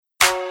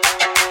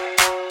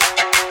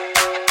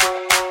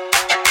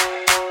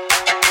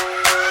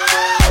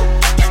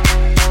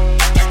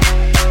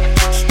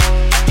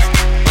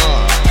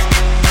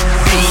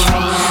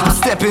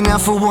been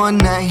out for one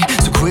night,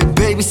 so quit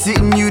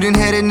babysitting, you done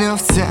had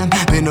enough time.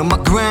 Been on my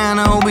grind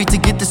all week to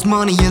get this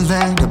money in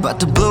line. About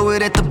to blow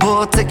it at the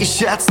ball, taking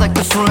shots like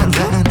the front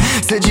line.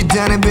 Said you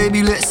down and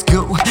baby, let's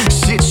go.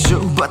 Shit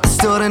show, about to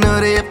start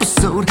another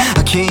episode.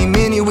 I came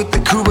in here with the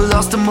crew, but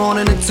lost the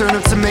morning and turned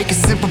up to make it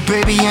simple,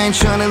 baby, I ain't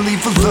tryna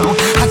leave alone.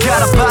 I got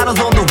a bottle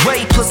on the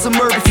way, plus some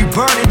herb if you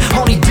burn it.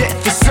 Only death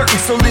is certain,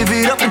 so live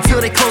it up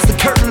until they close the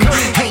curtain.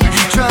 Hey,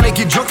 tryna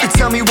get drunk to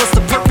tell me what's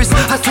the purpose.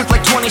 I took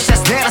like 20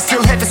 shots down, I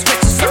still haven't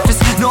scratched the surface.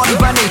 Naughty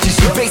by nature,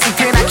 she basic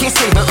and I can't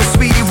save her. A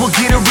sweetie will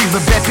get a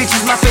reaver, bad bitch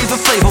is my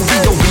favorite flavor.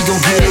 We gon'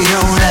 get it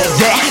on like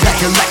that,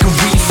 like a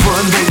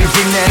refund, baby,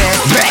 bring that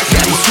ass back.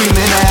 Got me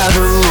screaming out,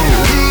 ooh.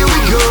 Here we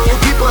go,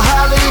 people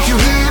holler if you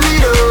hear me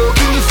though.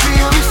 Can you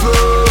feel me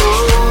flow?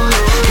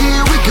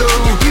 Here we go,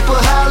 people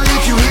holler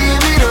if you hear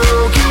me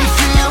though. Can you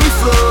feel me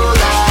flow?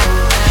 Like,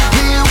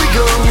 here we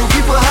go,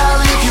 people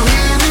holler if you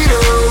hear me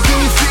though. Can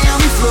you feel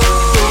me flow?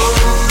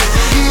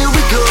 Here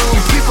we go,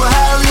 people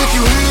holler if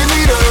you hear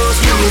me though.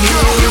 Screaming,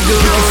 here we go.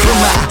 Looking for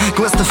my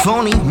Gwen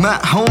Stefani, my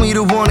homie,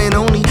 the one and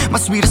only. My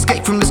sweet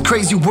escape from this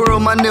crazy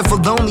world, my never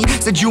lonely.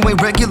 Said you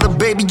ain't regular,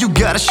 baby, you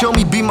gotta show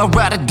me. Be my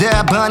ride or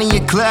die, Bonnie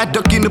and Clyde,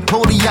 ducking the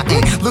pole. I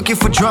ain't looking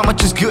for drama,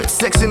 just good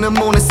sex in the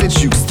morning. Said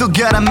you still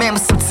got a man,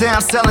 but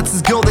sometimes silence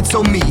is gold. They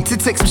told me to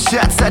take some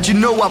shots, how'd you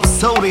know I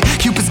was holding?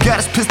 Cupid's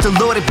got his pistol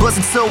loaded,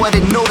 buzzing so I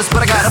didn't notice.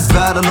 But I got a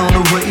bottle on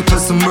the way,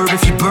 plus some herb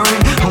if you burn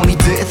it. Only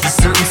death is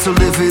certain, so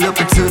live it up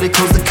until they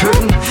close the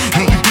curtain.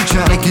 Ain't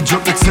tryna get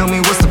drunk to tell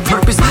me what's the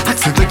purpose. I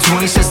took like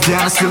 20 shots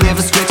down, I still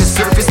haven't scratched the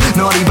surface.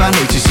 Naughty by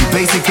nature, she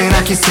basic and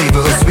I can save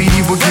her. A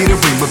sweetie will get a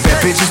ring, but bad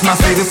bitch is my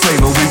favorite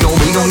flavor. We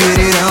gon' get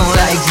it on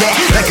like that,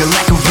 like a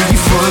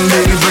refund,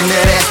 baby, bring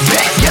that ass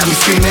back. Got me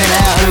screaming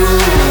out,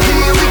 ooh.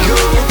 Here we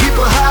go.